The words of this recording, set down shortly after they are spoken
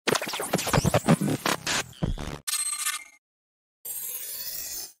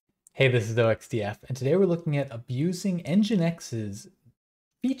Hey, this is OXDF, and today we're looking at abusing NGINX's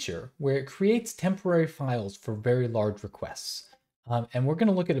feature where it creates temporary files for very large requests. And we're going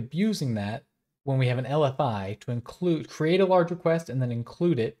to look at abusing that when we have an LFI to create a large request and then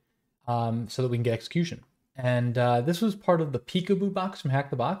include it so that we can get execution. And this was part of the PikaTwoo box from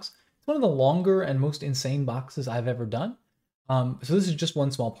HackTheBox. It's one of the longer and most insane boxes I've ever done. So this is just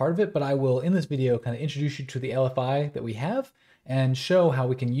one small part of it, but I will, in this video, kind of introduce you to the LFI that we have and show how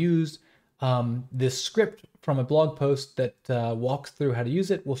we can use this script from a blog post that walks through how to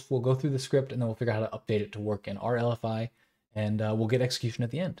use it. We'll go through the script and then we'll figure out how to update it to work in our LFI, and we'll get execution at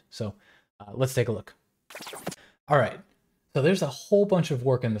the end. So let's take a look. All right, so there's a whole bunch of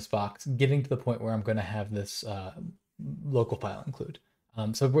work in this box getting to the point where I'm going to have this local file include.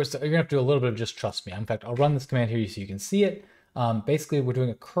 So you're gonna have to do a little bit of just trust me. In fact, I'll run this command here so you can see it. Basically, we're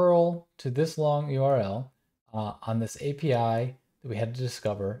doing a curl to this long URL on this API that we had to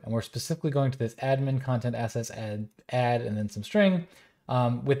discover, and we're specifically going to this admin content assets add and then some string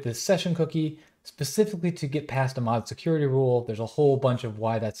with this session cookie specifically to get past a mod security rule. There's a whole bunch of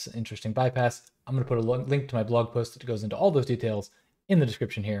why that's an interesting bypass. I'm going to put a link to my blog post that goes into all those details in the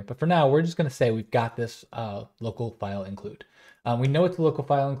description here. But for now, we're just going to say we've got this local file include. We know it's a local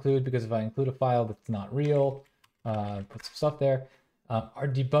file include because if I include a file that's not real, put some stuff there. Our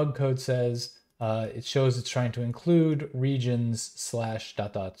debug code says it shows it's trying to include regions /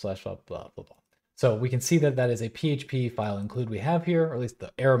 dot / blah, blah, blah, blah. So we can see that that is a PHP file include we have here, or at least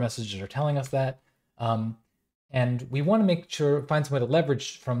the error messages are telling us that. And we want to make sure, find some way to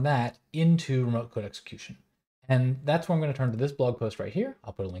leverage from that into remote code execution. And that's where I'm going to turn to this blog post right here.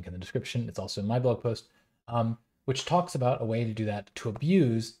 I'll put a link in the description. It's also in my blog post, which talks about a way to do that to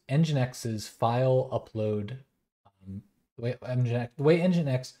abuse NGINX's file upload. The way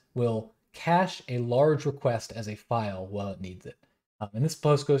NGINX will cache a large request as a file while it needs it. And this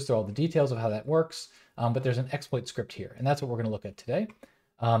post goes through all the details of how that works, but there's an exploit script here, and that's what we're going to look at today.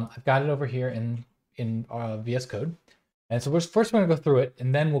 I've got it over here in VS Code. And so first we're going to go through it,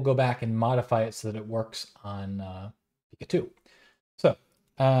 and then we'll go back and modify it so that it works on PikaTwoo. So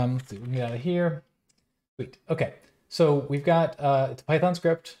let's see, we can get out of here. Sweet. Okay, so we've got, it's a Python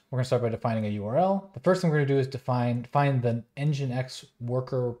script. We're going to start by defining a URL. The first thing we're going to do is find the NGINX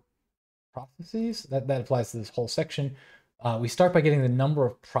worker processes. That applies to this whole section. We start by getting the number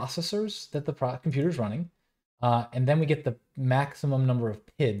of processors that the computer is running, and then we get the maximum number of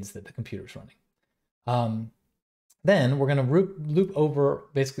PIDs that the computer is running. Then we're going to loop over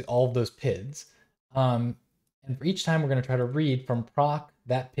basically all of those PIDs. And for each time, we're going to try to read from proc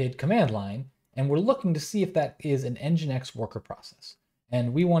that PID command line. And we're looking to see if that is an NGINX worker process.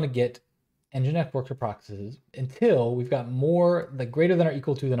 And we want to get NGINX worker processes until we've got more, like greater than or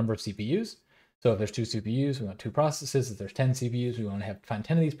equal to the number of CPUs. So if there's 2 CPUs, we want 2 processes. If there's 10 CPUs, we want to find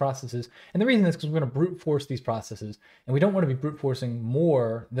 10 of these processes. And the reason is because we're going to brute force these processes. And we don't want to be brute forcing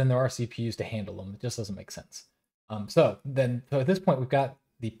more than there are CPUs to handle them. It just doesn't make sense. So at this point, we've got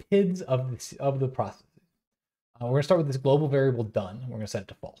the PIDs of the processes. We're going to start with this global variable done. We're going to set it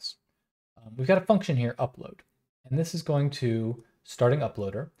to false. We've got a function here, upload. And this is going to, starting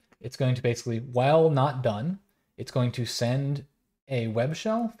uploader, it's going to basically, while not done, it's going to send a web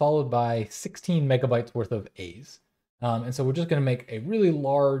shell followed by 16 megabytes worth of A's. And so we're just going to make a really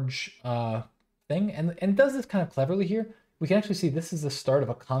large thing. And it does this kind of cleverly here. We can actually see this is the start of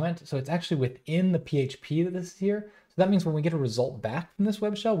a comment. So it's actually within the PHP that this is here. So that means when we get a result back from this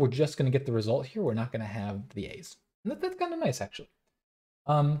web shell, we're just going to get the result here. We're not going to have the A's. And that's kind of nice, actually.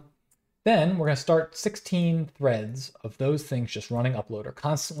 Then we're going to start 16 threads of those things just running uploader,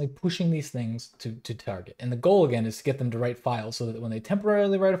 constantly pushing these things to target. And the goal, again, is to get them to write files so that when they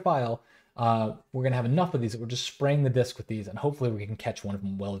temporarily write a file, we're going to have enough of these that we're just spraying the disk with these, and hopefully we can catch one of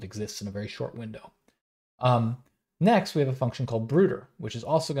them while it exists in a very short window. Next, we have a function called brooder, which is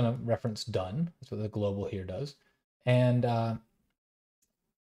also going to reference done. That's what the global here does. And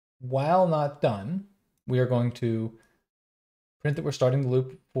while not done, we are going to print that we're starting the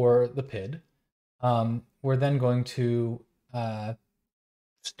loop for the PID. We're then going to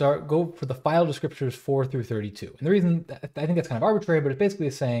go for the file descriptors 4 through 32. And the reason, I think that's kind of arbitrary, but it basically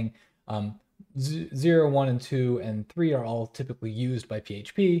is saying 0, 1, and 2, and 3 are all typically used by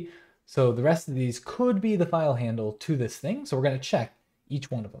PHP. So the rest of these could be the file handle to this thing. So we're going to check each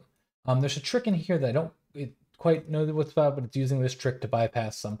one of them. There's a trick in here that I don't quite know what's about, but it's using this trick to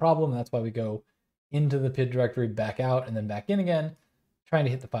bypass some problem. And that's why we go into the PID directory, back out, and then back in again, trying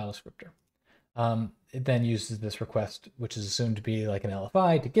to hit the file descriptor. It then uses this request, which is assumed to be like an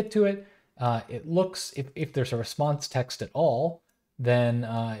LFI, to get to it. It looks, if there's a response text at all, then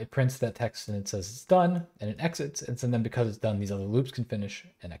it prints that text and it says it's done, and it exits. And so then because it's done, these other loops can finish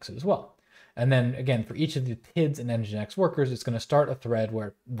and exit as well. And then again, for each of the PIDs and NGINX workers, it's going to start a thread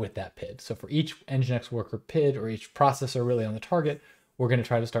with that PID. So for each NGINX worker PID, or each processor really on the target, we're going to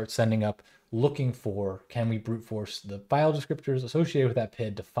try to start sending up, looking for, can we brute force the file descriptors associated with that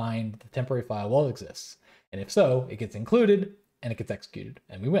PID to find the temporary file while it exists. And if so, it gets included and it gets executed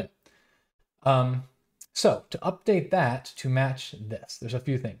and we win. So to update that to match this, there's a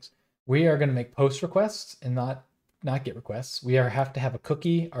few things. We are going to make post requests and not get requests. We have to have a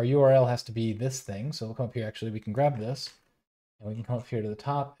cookie. Our URL has to be this thing. So we'll come up here. Actually, we can grab this and we can come up here to the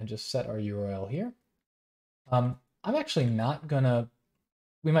top and just set our URL here. I'm actually not gonna,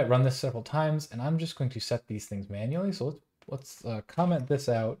 we might run this several times and I'm just going to set these things manually. So let's comment this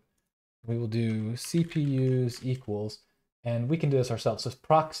out. We will do CPUs equals, and we can do this ourselves. So it's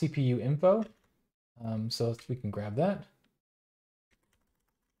proc CPU info. So we can grab that.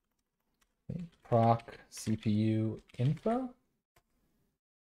 Okay, proc CPU info.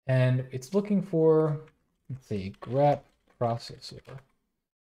 And it's looking for, let's see, grep processor.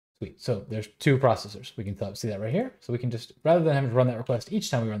 Sweet. So there's two processors. We can see that right here. So we can just, rather than having to run that request each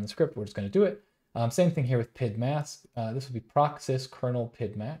time we run the script, we're just going to do it. Same thing here with PID mask. This would be proc sys kernel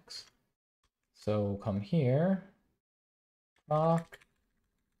PID max. So come here, proc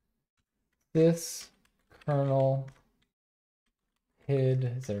sys kernel PID,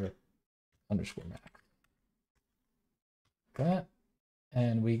 is there an underscore max? That,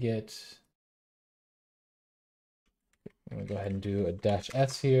 and we get, I'm gonna go ahead and do a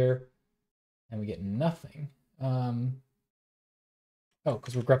 -s here, and we get nothing. Oh,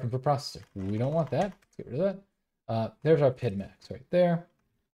 because we're grepping for processor. We don't want that. Let's get rid of that. There's our PID max right there.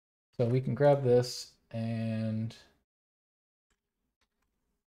 So we can grab this and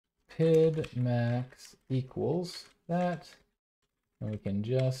PID max equals that, and we can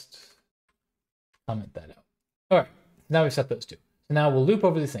just comment that out. All right, now we've set those two. So now we'll loop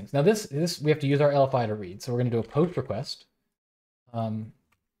over these things. Now this we have to use our LFI to read. So we're going to do a post request. Make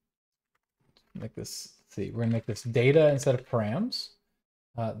this, let's see, we're going to make this data instead of params.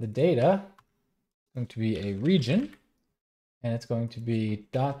 The data is going to be a region, and it's going to be ...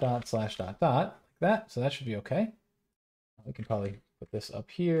 like that. So that should be okay. We can probably put this up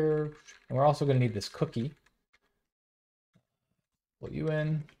here, and we're also going to need this cookie. Pull you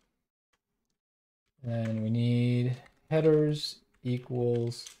in, and we need headers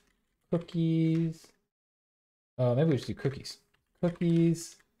equals cookies. Maybe we just do cookies.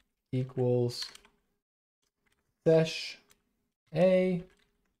 Cookies equals sesh a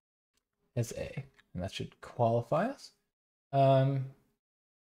as a, and that should qualify us.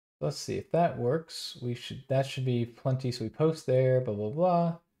 Let's see if that works. That should be plenty. So we post there, blah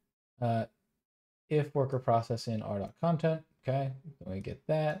blah blah. If worker process in r.content. Okay, then we get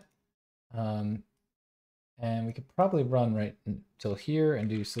that. And we could probably run right until here and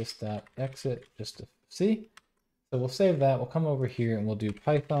do sys.exit just to see. So we'll save that. We'll come over here and we'll do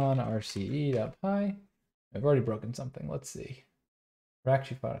Python RCE.py. I've already broken something. Let's see. We're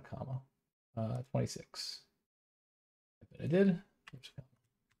actually found a comma. 26. I bet I did.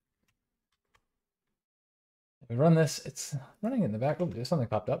 If we run this, it's running in the back. Oh, there's something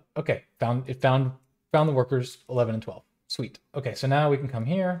popped up. Okay, found the workers 11 and 12. Sweet. Okay, so now we can come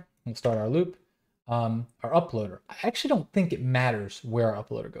here and start our loop. Our uploader. I actually don't think it matters where our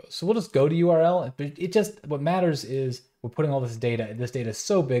uploader goes. So we'll just go to URL. It just, what matters is we're putting all this data. This data is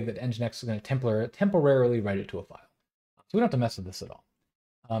so big that NGINX is going to temporarily write it to a file. So we don't have to mess with this at all.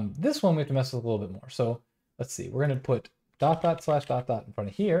 This one we have to mess with a little bit more. So let's see. We're going to put ... in front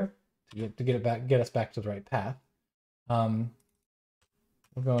of here to get us back to the right path.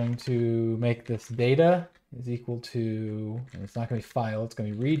 We're going to make this data is equal to, and it's not going to be file, it's going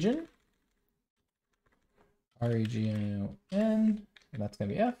to be region. REGION, and that's going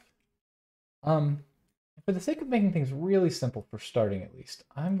to be F. For the sake of making things really simple for starting at least,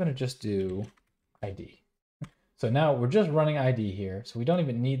 I'm going to just do ID. So now we're just running ID here, so we don't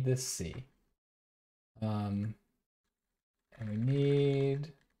even need this C. And we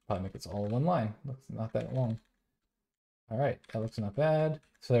need, probably make this all one line. Looks not that long. All right, that looks not bad.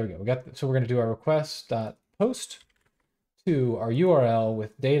 So there we go. So we're going to do our request.post to our URL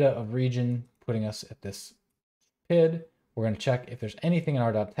with data of region, putting us at this PID. We're going to check if there's anything in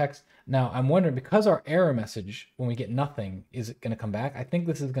our.text. Now I'm wondering, because our error message when we get nothing, is it going to come back? I think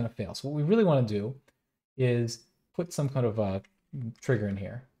this is going to fail. So what we really want to do is put some kind of a trigger in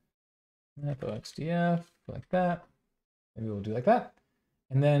here. FOXDF, like that. Maybe we'll do like that.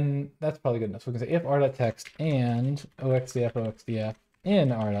 And then that's probably good enough. So we can say if r.text and OXDF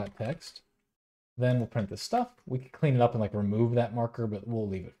in r.text, Then we'll print this stuff. We can clean it up and like remove that marker, but we'll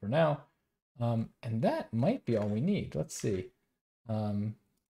leave it for now. And that might be all we need. Let's see. Come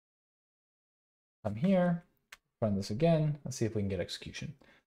here, run this again. Let's see if we can get execution.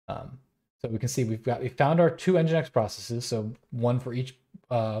 So we can see we found our 2 NGINX processes, so one for each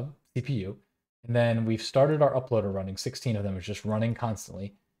CPU. And then we've started our uploader running. 16 of them is just running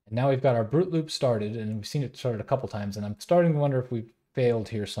constantly. And now we've got our brute loop started, and we've seen it started a couple times. And I'm starting to wonder if we failed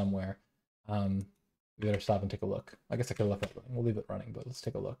here somewhere. We better stop and take a look. I guess I could look at it. We'll leave it running, but let's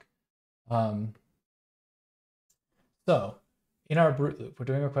take a look. So in our brute loop, we're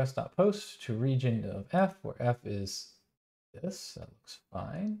doing request.post to region of F, where F is this. That looks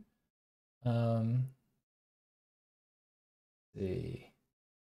fine. See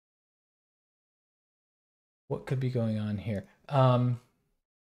what could be going on here.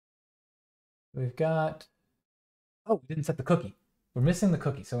 We've got, oh, we didn't set the cookie. We're missing the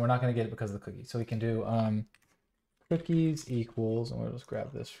cookie, so we're not going to get it because of the cookie. So we can do cookies equals, and we'll just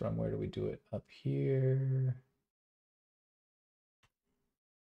grab this from, where do we do it? Up here.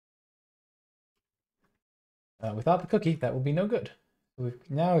 Without the cookie, that will be no good.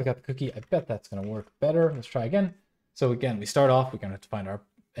 Now we've got the cookie. I bet that's going to work better. Let's try again. So again, we start off, we're going to have to find our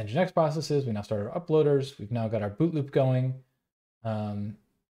NGINX processes. We now started our uploaders. We've now got our boot loop going. And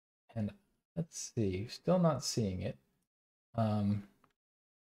let's see, still not seeing it. Did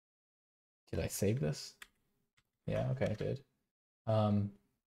I save this? Yeah, okay, I did. All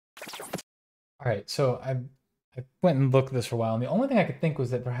right, so I went and looked at this for a while, and the only thing I could think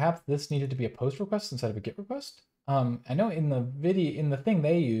was that perhaps this needed to be a post request instead of a GET request. I know in the video, in the thing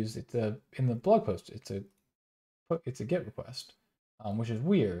they use, it's in the blog post, it's a GET request, which is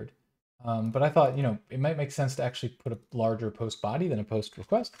weird. But I thought, you know, it might make sense to actually put a larger post body than a post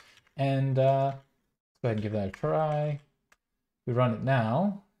request. And let's go ahead and give that a try. We run it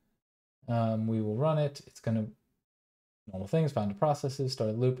now. We will run it. It's going to normal things, found the processes, start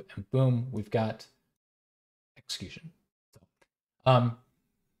a loop, and boom, we've got execution. So,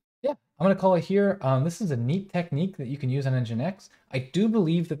 yeah, I'm going to call it here. This is a neat technique that you can use on NGINX. I do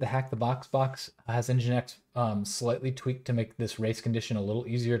believe that the HackTheBox box has NGINX slightly tweaked to make this race condition a little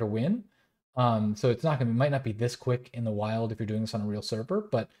easier to win. So it's not going to, might not be this quick in the wild if you're doing this on a real server,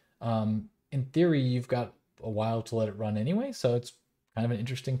 but in theory, you've got a while to let it run anyway. So it's kind of an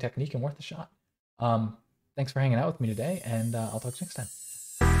interesting technique and worth a shot. Thanks for hanging out with me today, and I'll talk to you next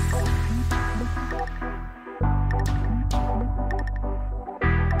time.